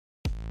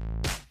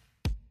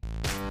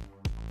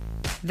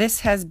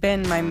This has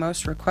been my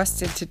most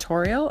requested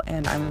tutorial,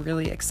 and I'm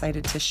really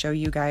excited to show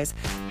you guys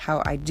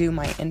how I do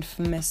my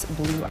infamous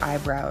blue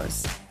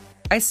eyebrows.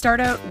 I start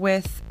out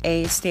with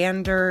a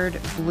standard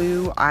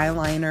blue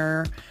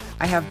eyeliner.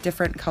 I have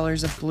different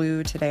colors of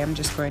blue. Today I'm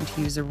just going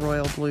to use a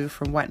royal blue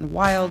from Wet n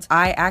Wild.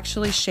 I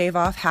actually shave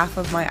off half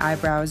of my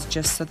eyebrows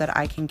just so that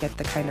I can get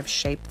the kind of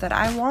shape that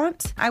I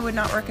want. I would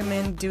not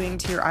recommend doing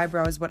to your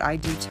eyebrows what I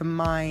do to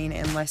mine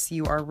unless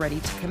you are ready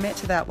to commit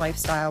to that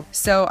lifestyle.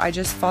 So I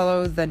just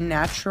follow the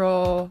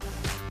natural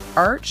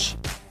arch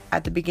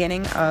at the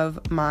beginning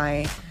of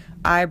my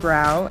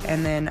eyebrow,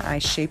 and then I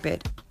shape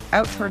it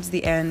out towards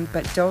the end,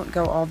 but don't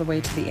go all the way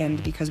to the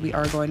end because we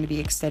are going to be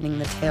extending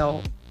the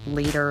tail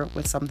later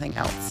with something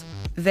else.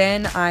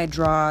 Then I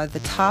draw the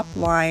top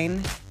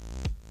line,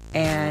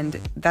 and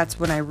that's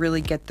when I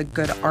really get the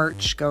good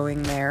arch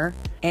going there.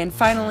 And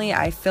finally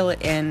I fill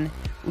it in,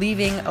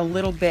 leaving a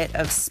little bit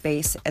of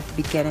space at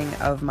the beginning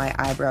of my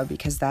eyebrow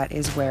because that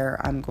is where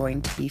I'm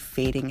going to be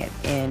fading it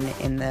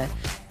in the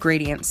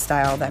gradient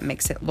style that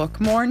makes it look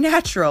more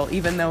natural,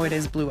 even though it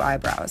is blue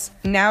eyebrows.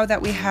 Now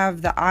that we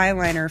have the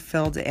eyeliner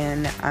filled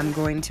in, I'm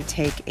going to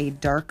take a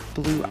dark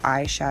blue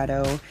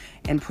eyeshadow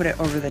and put it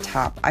over the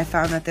top. I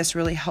found that this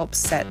really helps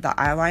set the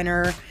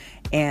eyeliner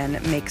and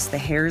makes the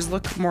hairs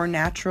look more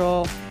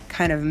natural,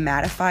 kind of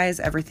mattifies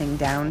everything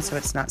down so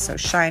it's not so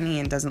shiny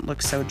and doesn't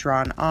look so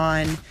drawn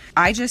on.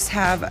 I just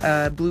have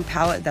a blue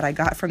palette that I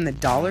got from the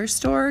dollar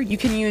store. You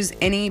can use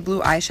any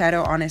blue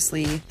eyeshadow,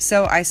 honestly.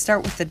 So I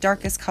start with the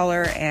darkest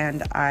color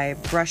and I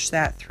brush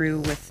that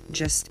through with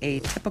just a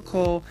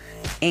typical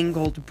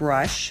angled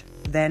brush.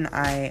 Then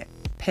I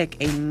pick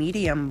a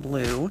medium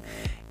blue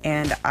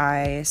and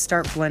I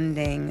start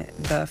blending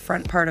the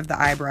front part of the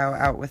eyebrow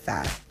out with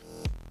that.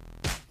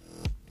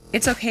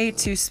 It's okay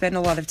to spend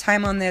a lot of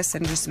time on this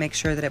and just make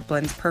sure that it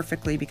blends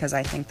perfectly because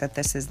I think that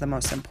this is the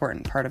most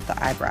important part of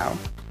the eyebrow.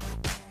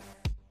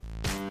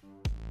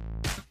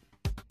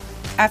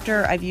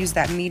 After I've used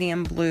that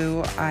medium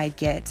blue, I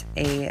get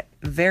a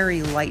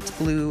very light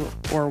blue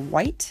or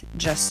white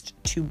just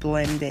to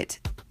blend it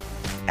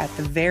at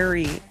the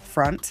very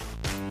front.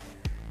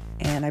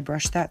 And I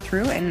brush that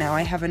through, and now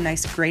I have a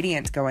nice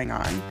gradient going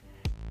on.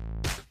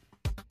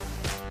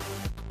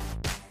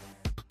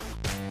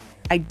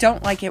 I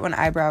don't like it when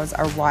eyebrows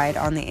are wide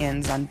on the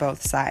ends on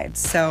both sides.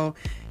 So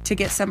to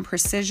get some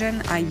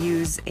precision, I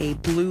use a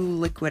blue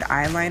liquid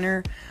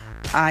eyeliner.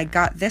 I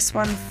got this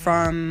one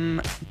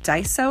from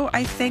Daiso,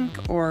 I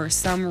think, or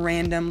some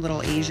random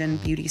little Asian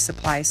beauty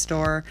supply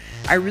store.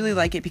 I really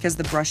like it because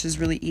the brush is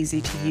really easy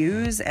to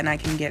use and I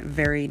can get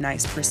very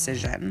nice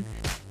precision.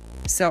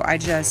 So I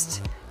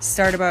just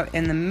start about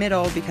in the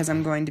middle because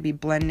I'm going to be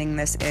blending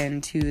this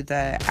into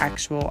the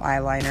actual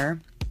eyeliner.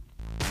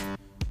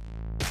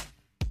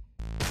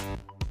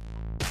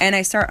 And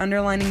I start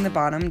underlining the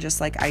bottom just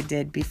like I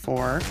did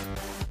before.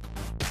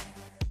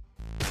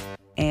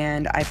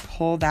 And I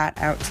pull that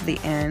out to the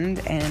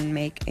end and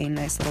make a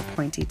nice little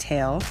pointy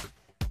tail.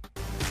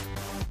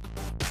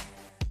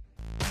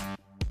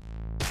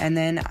 And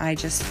then I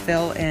just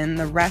fill in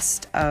the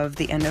rest of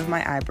the end of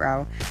my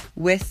eyebrow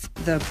with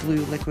the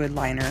blue liquid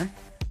liner.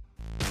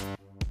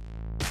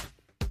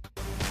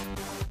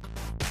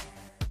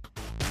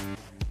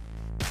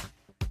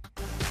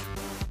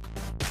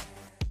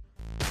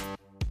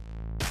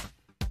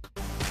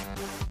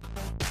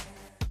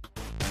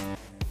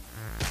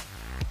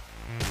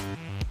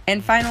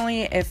 And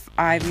finally, if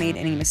I've made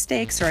any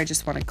mistakes or I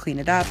just want to clean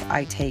it up,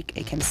 I take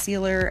a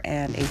concealer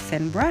and a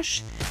thin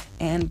brush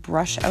and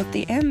brush out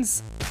the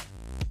ends.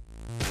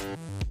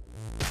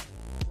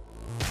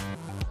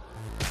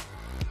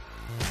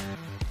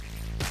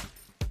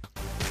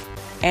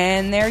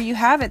 And there you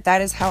have it.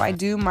 That is how I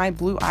do my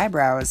blue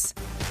eyebrows.